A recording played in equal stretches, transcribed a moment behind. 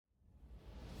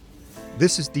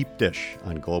This is Deep Dish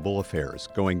on Global Affairs,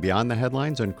 going beyond the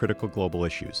headlines on critical global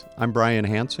issues. I'm Brian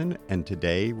Hansen, and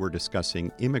today we're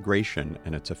discussing immigration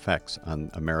and its effects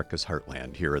on America's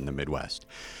heartland here in the Midwest.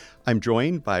 I'm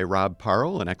joined by Rob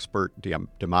Paral, an expert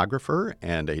demographer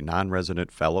and a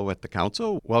non-resident fellow at the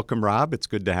Council. Welcome, Rob. It's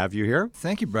good to have you here.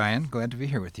 Thank you, Brian. Glad to be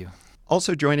here with you.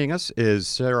 Also joining us is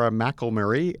Sara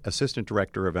McElmurry, Assistant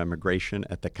Director of Immigration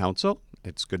at the Council.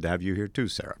 It's good to have you here too,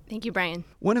 Sara. Thank you, Brian.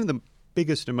 One of the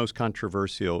biggest and most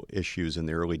controversial issues in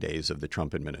the early days of the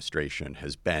Trump administration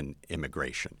has been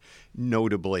immigration.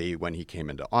 Notably, when he came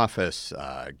into office,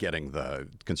 getting the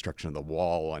construction of the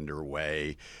wall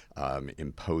underway,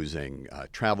 imposing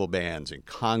travel bans in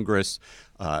Congress.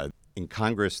 In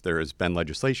Congress, there has been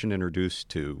legislation introduced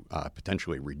to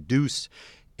potentially reduce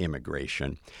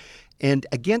immigration. And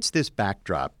against this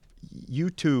backdrop, you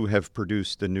two have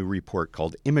produced a new report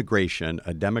called Immigration,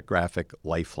 a Demographic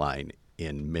Lifeline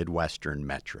in Midwestern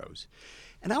Metros.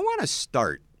 And I want to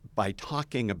start by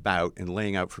talking about and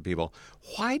laying out for people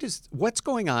what's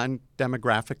going on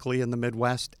demographically in the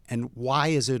Midwest and why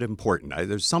is it important?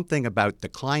 There's something about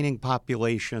declining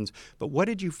populations, but what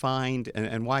did you find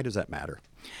and why does that matter?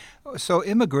 So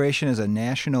immigration is a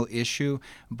national issue,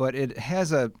 but it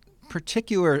has a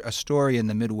particular story in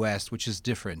the Midwest which is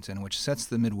different and which sets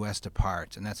the Midwest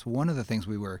apart. And that's one of the things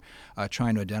we were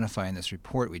trying to identify in this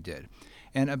report we did.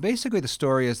 And basically the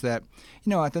story is that,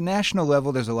 at the national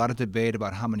level, there's a lot of debate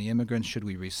about how many immigrants should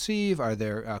we receive. Are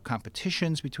there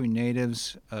competitions between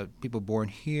natives, people born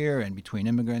here, and between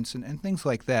immigrants, and things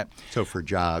like that. So for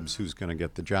jobs, who's going to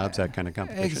get the jobs, that kind of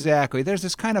competition? Exactly. There's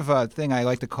this kind of thing I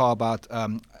like to call about,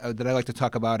 that I like to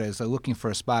talk about as looking for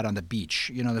a spot on the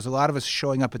beach. There's a lot of us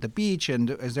showing up at the beach, and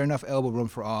is there enough elbow room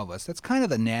for all of us? That's kind of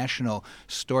the national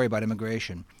story about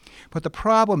immigration. But the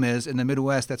problem is, in the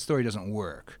Midwest, that story doesn't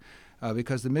work.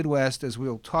 Because the Midwest, as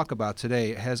we'll talk about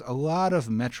today, has a lot of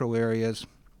metro areas,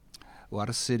 a lot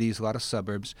of cities, a lot of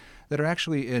suburbs that are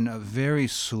actually in very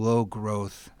slow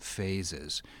growth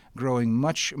phases, growing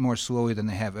much more slowly than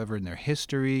they have ever in their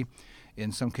history,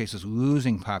 in some cases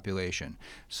losing population.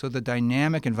 So the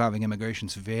dynamic involving immigration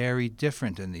is very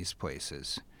different in these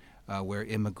places, where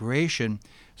immigration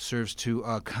serves to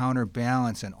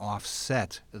counterbalance and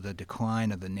offset the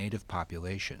decline of the native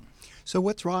population. So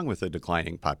what's wrong with a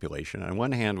declining population? On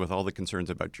one hand, with all the concerns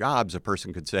about jobs, a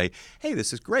person could say, hey,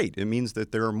 this is great. It means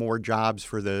that there are more jobs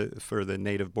for the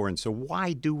native born. So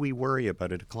why do we worry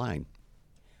about a decline?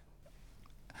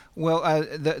 Well,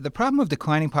 the problem of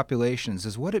declining populations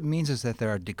is what it means is that there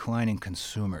are declining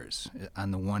consumers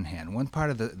on the one hand. One part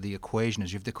of the equation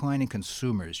is you have declining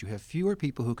consumers. You have fewer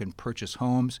people who can purchase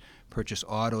homes, purchase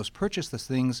autos, purchase the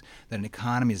things that an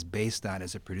economy is based on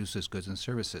as it produces goods and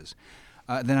services.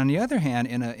 Then on the other hand,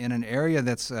 in an area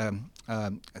that's a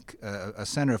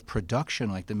center of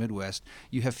production like the Midwest,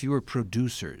 you have fewer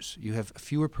producers. You have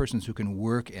fewer persons who can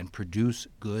work and produce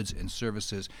goods and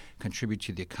services, contribute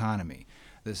to the economy.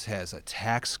 This has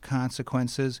tax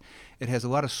consequences. It has a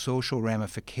lot of social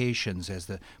ramifications as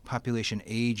the population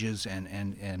ages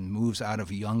and moves out of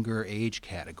younger age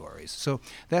categories. So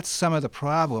that's some of the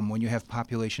problem when you have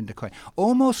population decline.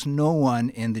 Almost no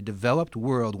one in the developed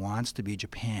world wants to be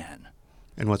Japan.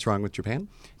 And what's wrong with Japan?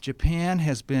 Japan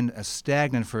has been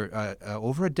stagnant for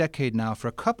over a decade now for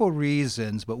a couple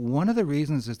reasons, but one of the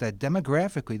reasons is that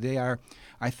demographically they are,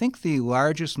 I think, the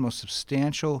largest, most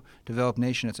substantial developed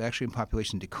nation that's actually in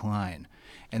population decline.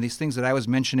 And these things that I was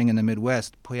mentioning in the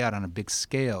Midwest play out on a big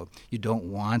scale. You don't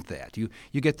want that. You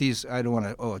get these, I don't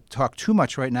want to talk too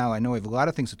much right now. I know we have a lot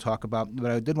of things to talk about, but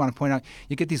I did want to point out,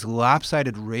 you get these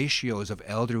lopsided ratios of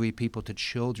elderly people to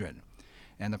children.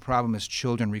 And the problem is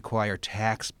children require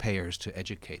taxpayers to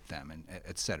educate them, and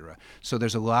et cetera. So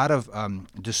there's a lot of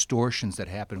distortions that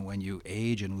happen when you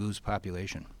age and lose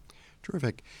population.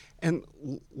 Terrific. And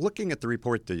looking at the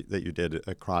report that you did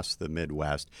across the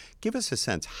Midwest, give us a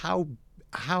sense,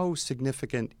 how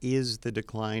significant is the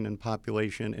decline in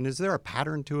population? And is there a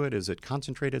pattern to it? Is it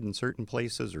concentrated in certain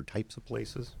places or types of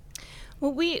places?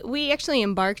 Well, we actually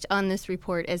embarked on this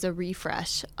report as a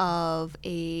refresh of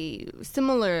a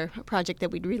similar project that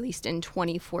we'd released in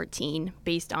 2014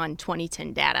 based on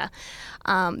 2010 data.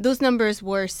 Those numbers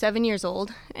were 7 years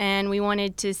old, and we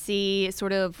wanted to see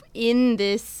sort of in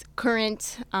this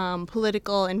current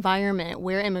political environment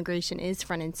where immigration is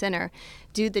front and center,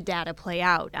 do the data play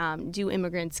out? Do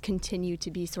immigrants continue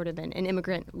to be sort of an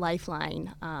immigrant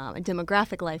lifeline, a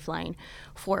demographic lifeline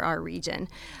for our region?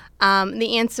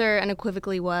 The answer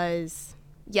unequivocally was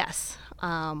yes.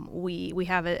 We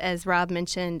have, as Rob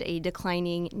mentioned, a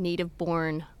declining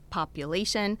native-born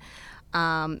population.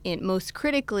 and most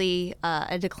critically,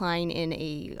 a decline in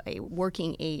a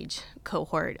working age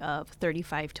cohort of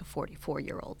 35 to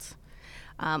 44-year-olds.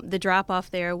 The drop-off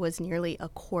there was nearly a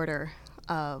quarter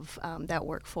of that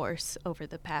workforce over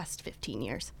the past 15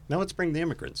 years. Now let's bring the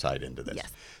immigrant side into this.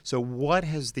 Yes. So what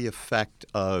has the effect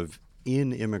of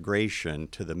immigration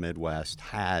to the Midwest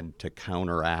had to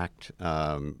counteract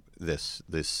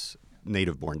this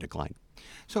native-born decline?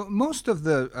 So most of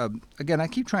the, again, I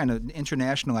keep trying to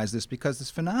internationalize this because this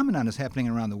phenomenon is happening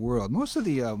around the world. Most of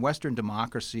the Western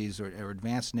democracies or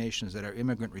advanced nations that are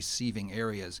immigrant-receiving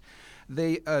areas,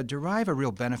 they derive a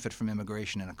real benefit from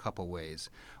immigration in a couple ways.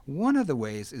 One of the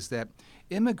ways is that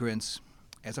immigrants,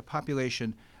 as a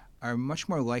population, are much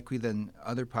more likely than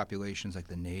other populations, like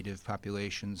the native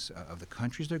populations of the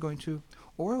countries they're going to,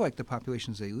 or like the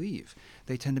populations they leave.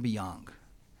 They tend to be young.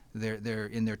 They're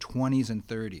in their 20s and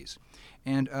 30s.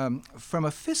 And from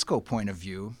a fiscal point of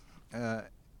view,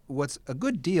 what's a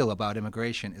good deal about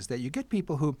immigration is that you get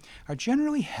people who are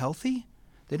generally healthy.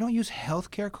 They don't use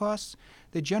health care costs.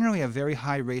 They generally have very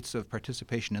high rates of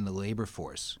participation in the labor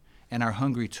force and are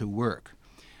hungry to work.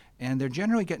 And they're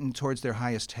generally getting towards their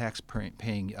highest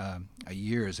tax-paying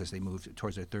years as they move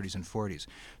towards their 30s and 40s.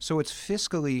 So it's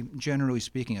fiscally, generally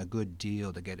speaking, a good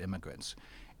deal to get immigrants.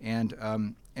 And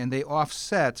they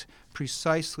offset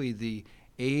precisely the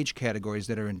age categories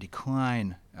that are in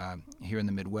decline here in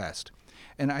the Midwest.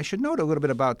 And I should note a little bit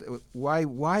about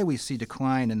why we see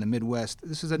decline in the Midwest.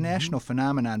 This is a national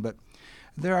phenomenon, but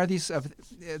there are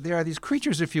these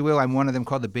creatures, if you will. I'm one of them,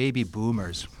 called the baby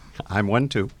boomers. I'm one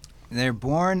too. They're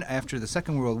born after the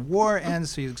Second World War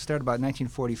ends, so you start about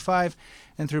 1945,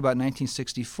 and through about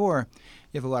 1964,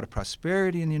 you have a lot of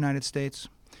prosperity in the United States.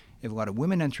 You have a lot of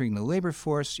women entering the labor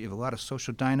force. You have a lot of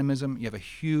social dynamism. You have a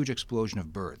huge explosion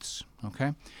of births,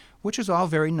 okay? Which is all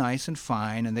very nice and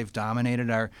fine, and they've dominated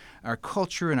our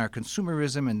culture and our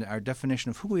consumerism and our definition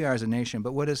of who we are as a nation.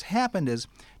 But what has happened is,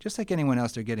 just like anyone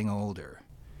else, they're getting older.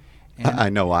 And I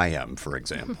know I am, for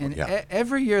example. And yeah.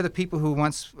 Every year, the people who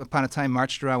once upon a time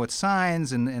marched around with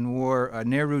signs and wore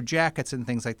Nehru jackets and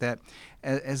things like that,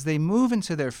 as they move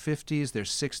into their 50s, their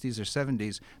 60s, their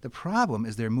 70s, the problem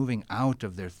is they're moving out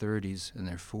of their 30s and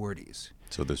their 40s.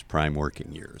 So those prime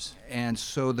working years. And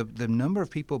so the number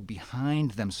of people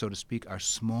behind them, so to speak, are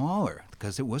smaller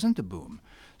because it wasn't a boom.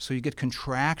 So you get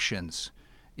contractions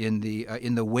in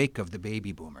the wake of the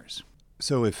baby boomers.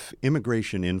 So if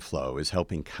immigration inflow is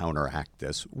helping counteract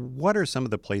this, what are some of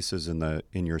the places in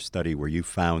your study where you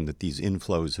found that these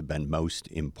inflows have been most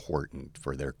important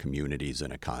for their communities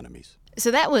and economies?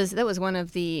 So that was one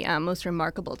of the most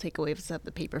remarkable takeaways of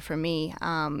the paper for me.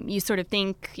 You sort of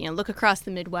think, look across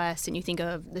the Midwest and you think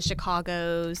of the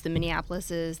Chicagos, the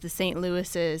Minneapolises, the St.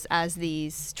 Louises as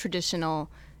these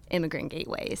traditional immigrant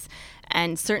gateways.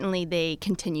 And certainly they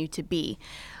continue to be.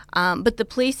 But the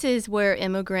places where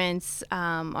immigrants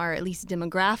are, at least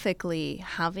demographically,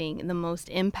 having the most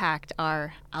impact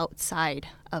are outside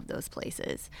of those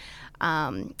places.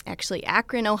 Actually,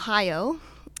 Akron, Ohio,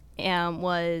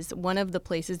 was one of the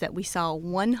places that we saw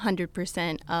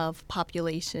 100% of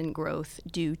population growth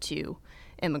due to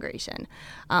immigration.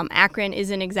 Akron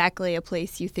isn't exactly a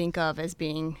place you think of as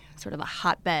being sort of a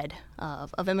hotbed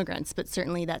of immigrants, but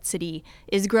certainly that city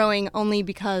is growing only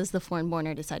because the foreign-born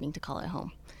are deciding to call it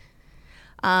home.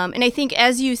 And I think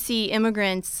as you see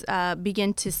immigrants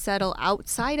begin to settle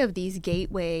outside of these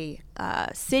gateway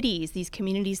cities, these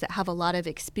communities that have a lot of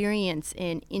experience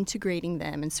in integrating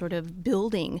them and sort of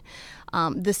building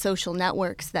the social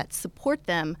networks that support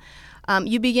them,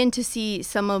 you begin to see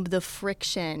some of the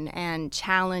friction and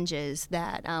challenges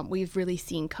that we've really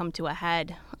seen come to a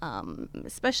head,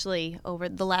 especially over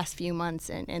the last few months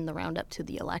in the round up to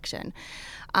the election.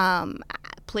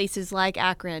 Places like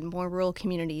Akron, more rural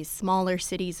communities, smaller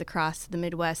cities across the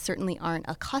Midwest certainly aren't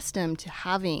accustomed to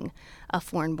having a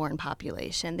foreign-born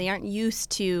population. They aren't used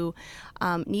to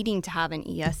needing to have an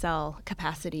ESL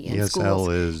capacity in schools.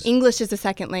 ESL is? English as a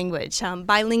second language,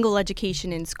 bilingual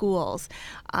education in schools,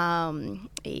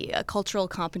 a cultural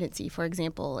competency, for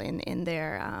example, in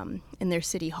their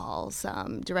city halls,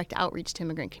 direct outreach to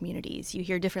immigrant communities. You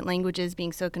hear different languages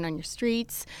being spoken on your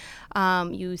streets.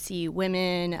 You see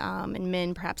women and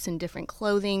men perhaps in different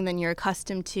clothing than you're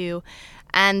accustomed to.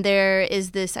 And there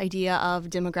is this idea of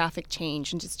demographic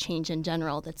change and just change in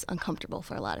general that's uncomfortable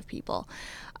for a lot of people.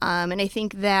 And I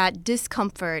think that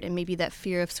discomfort and maybe that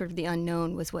fear of sort of the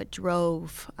unknown was what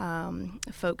drove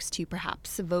folks to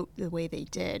perhaps vote the way they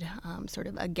did, sort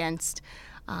of against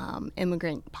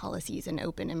immigrant policies and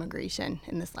open immigration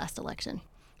in this last election.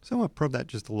 So I want to probe that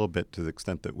just a little bit to the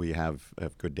extent that we have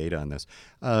good data on this.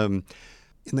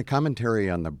 In the commentary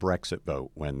on the Brexit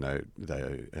vote, when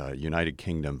the United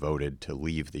Kingdom voted to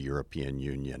leave the European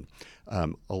Union, a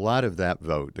lot of that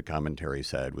vote, the commentary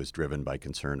said, was driven by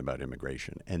concern about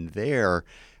immigration. And there,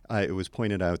 it was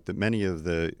pointed out that many of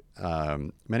the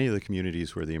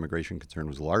communities where the immigration concern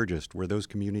was largest were those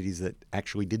communities that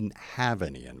actually didn't have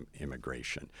any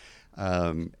immigration.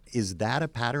 Is that a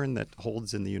pattern that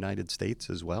holds in the United States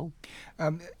as well?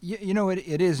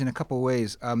 It is in a couple of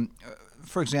ways.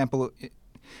 For example,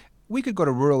 we could go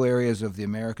to rural areas of the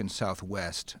American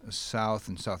Southwest, South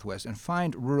and Southwest, and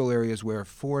find rural areas where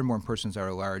foreign-born persons are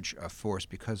a large force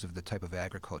because of the type of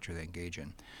agriculture they engage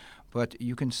in. But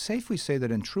you can safely say that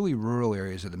in truly rural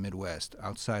areas of the Midwest,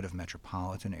 outside of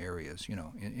metropolitan areas,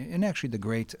 in actually the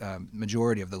great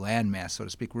majority of the landmass, so to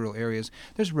speak, rural areas,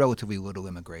 there's relatively little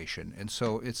immigration. And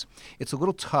so it's a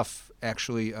little tough,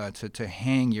 actually, to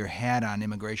hang your hat on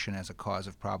immigration as a cause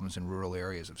of problems in rural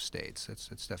areas of states.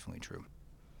 That's definitely true.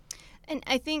 And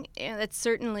I think that's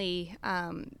certainly,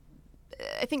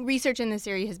 I think research in this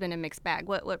area has been a mixed bag.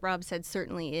 What Rob said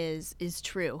certainly is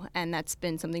true, and that's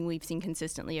been something we've seen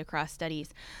consistently across studies.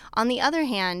 On the other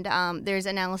hand, there's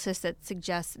analysis that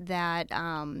suggests that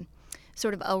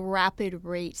sort of a rapid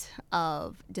rate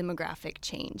of demographic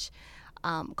change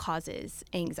causes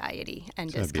anxiety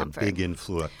and discomfort. That'd be a big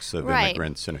influx of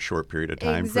immigrants in a short period of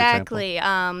time, exactly. for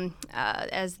example.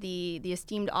 As the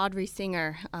esteemed Audrey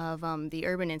Singer of the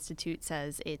Urban Institute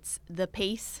says, it's the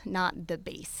pace, not the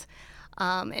base.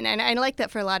 And I like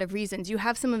that for a lot of reasons. You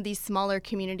have some of these smaller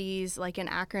communities like in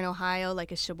Akron, Ohio,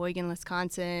 like a Sheboygan,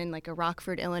 Wisconsin, like a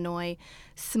Rockford, Illinois,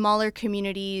 smaller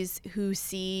communities who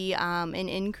see an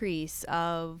increase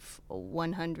of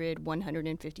 100,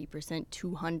 150%,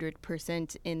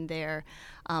 200% in their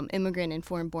immigrant and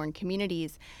foreign-born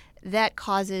communities. That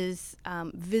causes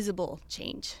visible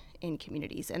change in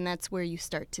communities, and that's where you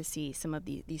start to see some of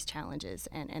these challenges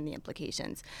and the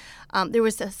implications. There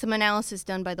was some analysis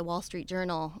done by the Wall Street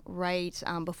Journal right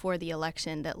before the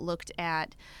election that looked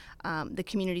at the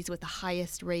communities with the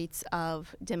highest rates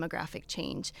of demographic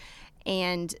change,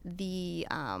 and the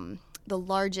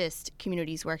largest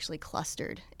communities were actually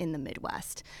clustered in the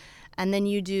Midwest. And then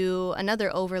you do another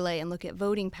overlay and look at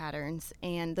voting patterns,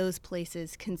 and those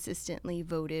places consistently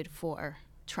voted for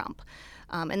Trump.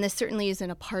 And this certainly isn't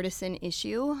a partisan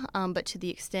issue, but to the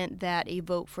extent that a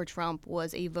vote for Trump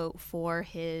was a vote for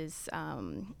his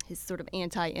sort of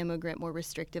anti-immigrant, more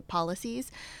restrictive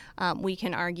policies, we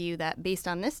can argue that based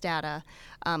on this data,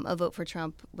 a vote for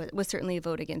Trump was certainly a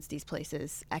vote against these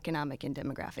places' economic and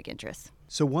demographic interests.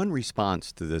 So one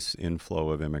response to this inflow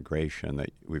of immigration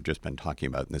that we've just been talking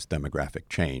about, and this demographic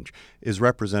change, is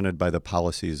represented by the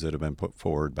policies that have been put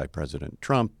forward by President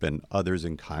Trump and others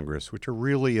in Congress, which are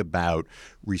really about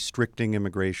restricting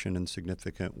immigration in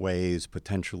significant ways,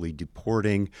 potentially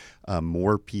deporting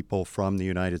more people from the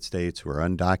United States who are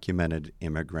undocumented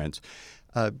immigrants.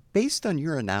 Based on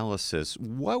your analysis,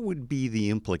 what would be the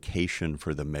implication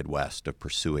for the Midwest of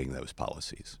pursuing those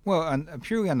policies? Well,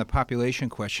 purely on the population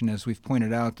question, as we've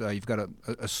pointed out, you've got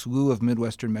a slew of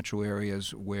Midwestern metro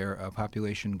areas where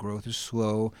population growth is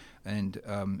slow, and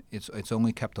it's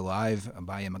only kept alive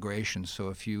by immigration. So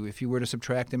if you were to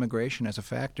subtract immigration as a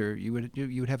factor, you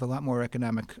would have a lot more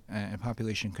economic and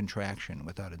population contraction,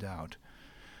 without a doubt.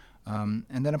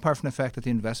 And then apart from the fact that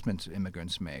the investments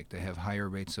immigrants make, they have higher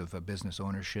rates of business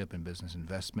ownership and business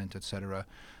investment, et cetera.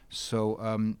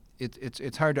 So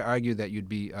it's hard to argue that you'd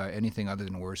be anything other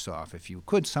than worse off if you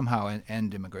could somehow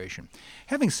end immigration.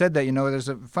 Having said that, there's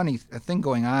a funny thing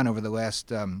going on over the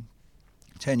last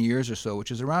 10 years or so, which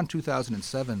is around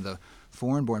 2007, the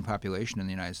foreign-born population in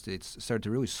the United States started to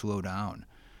really slow down.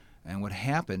 And what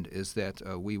happened is that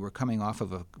we were coming off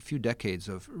of a few decades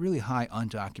of really high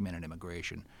undocumented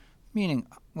immigration, meaning,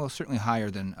 well, certainly higher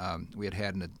than we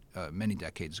had in many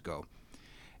decades ago.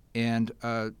 And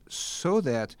so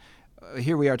that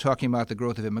here we are talking about the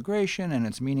growth of immigration and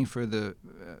its meaning for the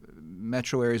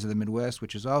metro areas of the Midwest,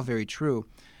 which is all very true.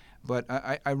 But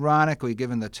ironically,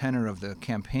 given the tenor of the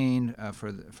campaign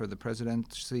for the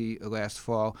presidency last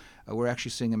fall, we're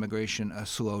actually seeing immigration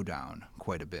slow down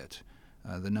quite a bit.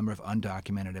 The number of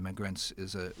undocumented immigrants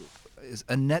is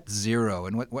a net zero.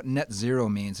 And what net zero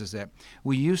means is that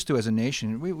we used to, as a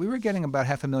nation, we were getting about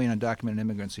 500,000 undocumented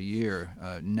immigrants a year,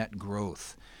 net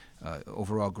growth,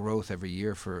 overall growth every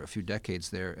year for a few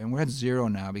decades there. And we're at zero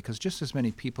now because just as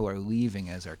many people are leaving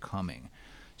as are coming.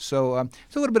 So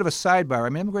it's a little bit of a sidebar. I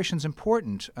mean, immigration is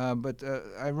important, but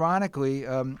ironically,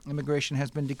 immigration has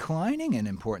been declining in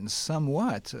importance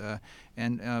somewhat.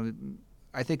 And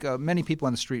I think many people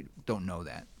on the street don't know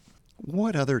that.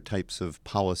 What other types of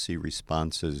policy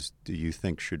responses do you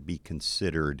think should be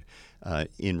considered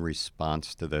in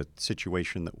response to the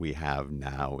situation that we have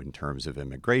now in terms of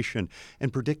immigration,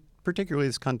 and particularly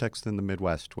this context in the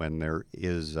Midwest when there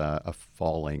is a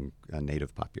falling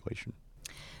native population?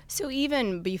 So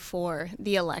even before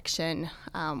the election,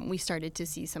 we started to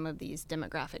see some of these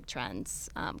demographic trends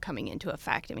coming into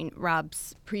effect. I mean,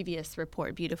 Rob's previous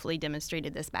report beautifully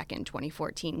demonstrated this back in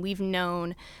 2014. We've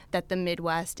known that the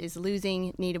Midwest is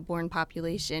losing native-born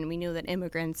population. We know that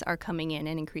immigrants are coming in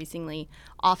and increasingly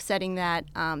offsetting that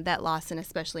loss, and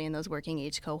especially in those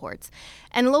working-age cohorts.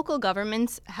 And local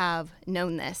governments have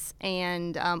known this,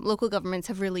 and local governments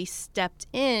have really stepped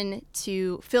in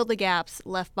to fill the gaps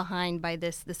left behind by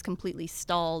this completely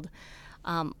stalled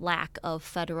lack of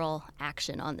federal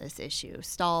action on this issue,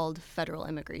 stalled federal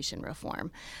immigration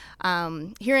reform.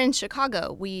 Here in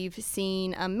Chicago, we've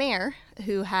seen a mayor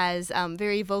who has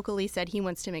very vocally said he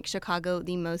wants to make Chicago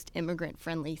the most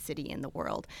immigrant-friendly city in the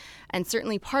world. And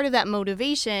certainly part of that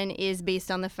motivation is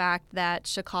based on the fact that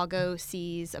Chicago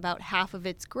sees about half of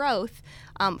its growth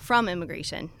from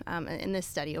immigration in this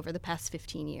study over the past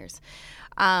 15 years.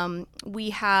 We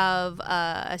have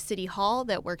a city hall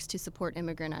that works to support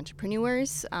immigrant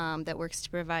entrepreneurs, that works to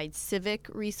provide civic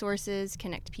resources,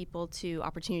 connect people to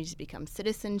opportunities to become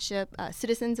citizens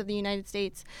of the United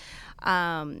States,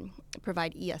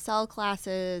 provide ESL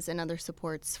classes and other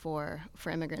supports for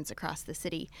immigrants across the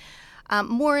city.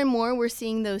 More and more, we're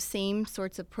seeing those same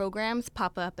sorts of programs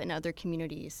pop up in other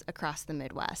communities across the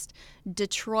Midwest.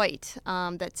 Detroit,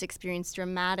 that's experienced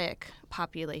dramatic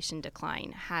population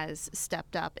decline, has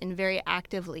stepped up and very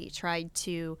actively tried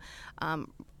to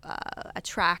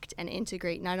attract and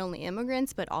integrate not only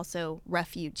immigrants but also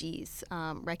refugees,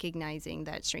 recognizing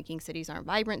that shrinking cities aren't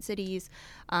vibrant cities.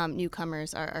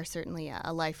 Newcomers are certainly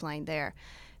a lifeline there.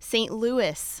 St.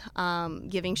 Louis,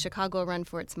 giving Chicago a run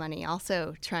for its money,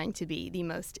 also trying to be the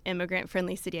most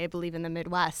immigrant-friendly city, I believe, in the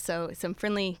Midwest. So some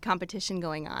friendly competition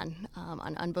going on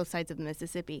both sides of the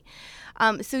Mississippi.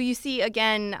 So you see,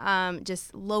 again,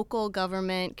 just local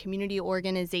government, community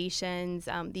organizations,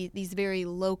 these very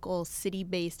local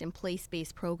city-based and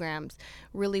place-based programs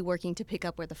really working to pick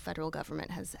up where the federal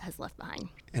government has left behind.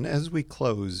 And as we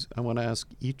close, I want to ask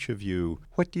each of you,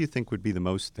 what do you think would be the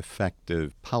most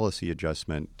effective policy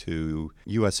adjustment to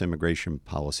U.S. immigration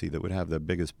policy that would have the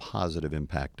biggest positive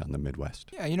impact on the Midwest?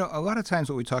 Yeah, a lot of times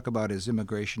what we talk about is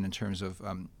immigration in terms of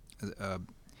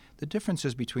the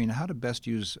differences between how to best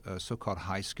use so-called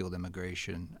high-skilled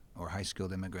immigration or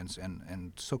high-skilled immigrants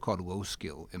and so-called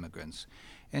low-skilled immigrants.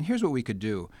 And here's what we could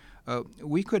do.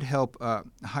 We could help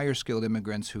higher-skilled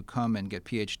immigrants who come and get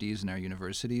PhDs in our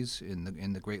universities,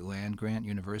 in the great land-grant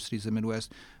universities of the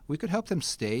Midwest. We could help them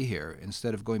stay here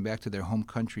instead of going back to their home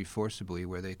country forcibly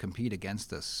where they compete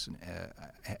against us,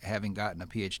 having gotten a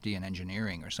PhD in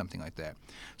engineering or something like that.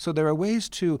 So there are ways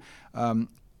to,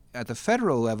 at the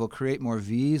federal level, create more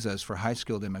visas for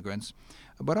high-skilled immigrants,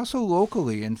 but also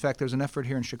locally. In fact, there's an effort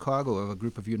here in Chicago of a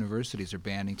group of universities are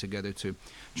banding together to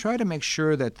try to make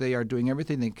sure that they are doing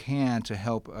everything they can to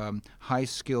help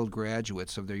high-skilled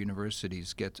graduates of their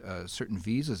universities get certain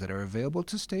visas that are available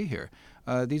to stay here.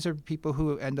 These are people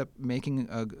who end up making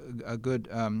a good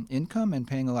income and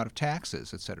paying a lot of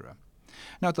taxes, et cetera.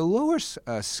 Now, at the lower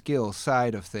skill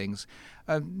side of things,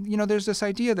 there's this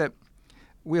idea that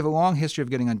we have a long history of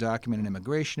getting undocumented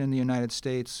immigration in the United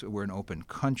States. We're an open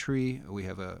country. We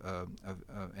have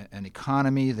an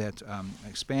economy that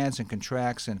expands and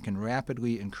contracts and can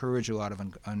rapidly encourage a lot of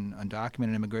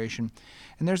undocumented immigration.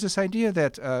 And there's this idea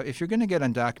that if you're going to get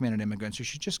undocumented immigrants, you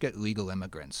should just get legal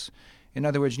immigrants. In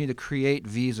other words, you need to create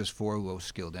visas for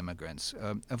low-skilled immigrants,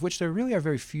 of which there really are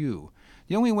very few.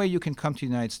 The only way you can come to the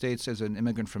United States as an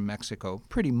immigrant from Mexico,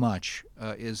 pretty much,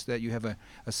 is that you have a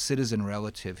citizen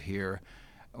relative here,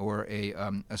 or a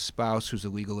spouse who's a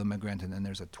legal immigrant, and then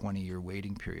there's a 20-year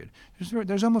waiting period.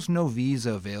 There's almost no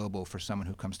visa available for someone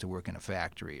who comes to work in a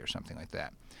factory or something like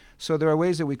that. So there are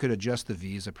ways that we could adjust the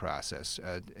visa process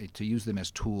to use them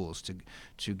as tools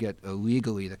to get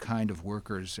legally the kind of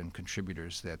workers and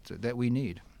contributors that we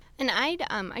need. And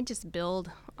I'd just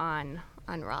build on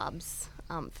Rob's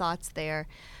thoughts there.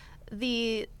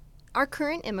 Our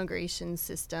current immigration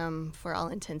system, for all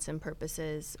intents and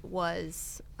purposes,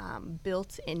 was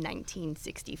built in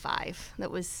 1965. That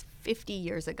was 50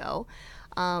 years ago,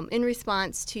 in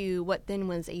response to what then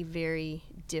was a very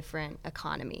different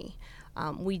economy.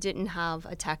 We didn't have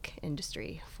a tech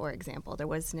industry, for example. There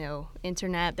was no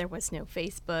internet, there was no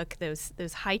Facebook.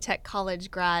 Those high-tech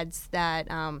college grads that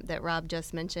Rob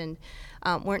just mentioned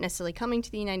weren't necessarily coming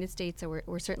to the United States, or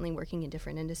were certainly working in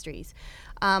different industries.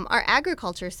 Our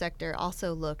agriculture sector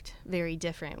also looked very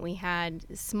different. We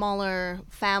had smaller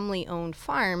family-owned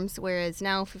farms, whereas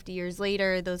now, 50 years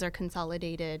later, those are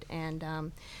consolidated and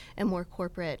more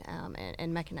corporate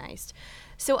and mechanized.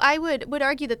 So I would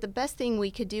argue that the best thing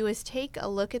we could do is take a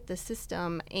look at the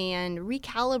system and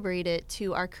recalibrate it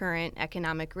to our current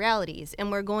economic realities.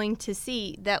 And we're going to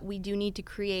see that we do need to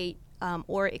create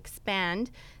or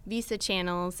expand visa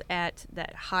channels at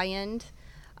that high-end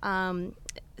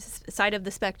side of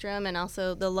the spectrum, and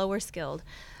also the lower skilled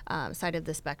side of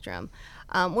the spectrum.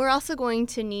 We're also going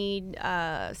to need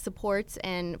supports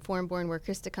and foreign-born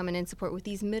workers to come in and support with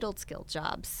these middle-skilled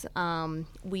jobs.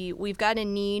 We've got a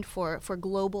need for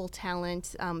global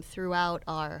talent throughout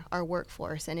our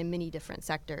workforce and in many different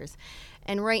sectors.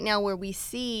 And right now, where we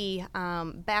see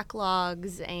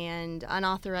backlogs and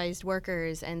unauthorized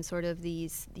workers and sort of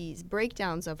these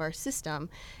breakdowns of our system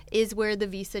is where the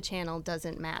visa channel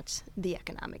doesn't match the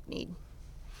economic need.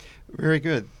 Very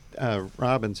good.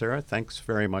 Rob and Sara, thanks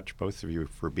very much, both of you,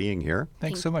 for being here.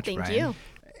 Thanks so much, Brian. Thank you.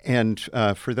 And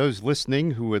for those listening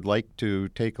who would like to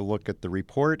take a look at the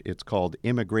report, it's called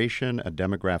Immigration, a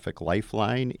Demographic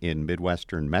Lifeline in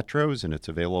Midwestern Metros, and it's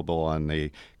available on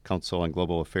the Council on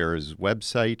Global Affairs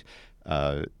website,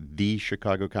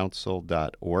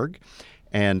 thechicagocouncil.org.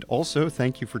 And also,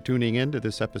 thank you for tuning in to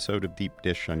this episode of Deep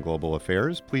Dish on Global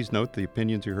Affairs. Please note the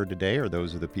opinions you heard today are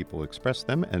those of the people who express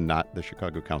them and not the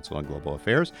Chicago Council on Global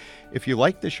Affairs. If you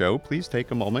like the show, please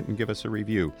take a moment and give us a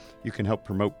review. You can help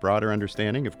promote broader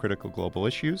understanding of critical global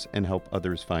issues and help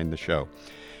others find the show.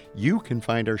 You can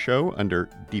find our show under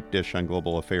Deep Dish on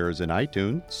Global Affairs in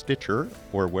iTunes, Stitcher,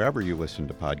 or wherever you listen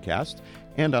to podcasts,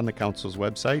 and on the Council's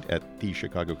website at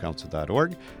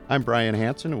thechicagocouncil.org. I'm Brian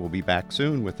Hansen, and we'll be back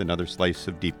soon with another slice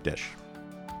of Deep Dish.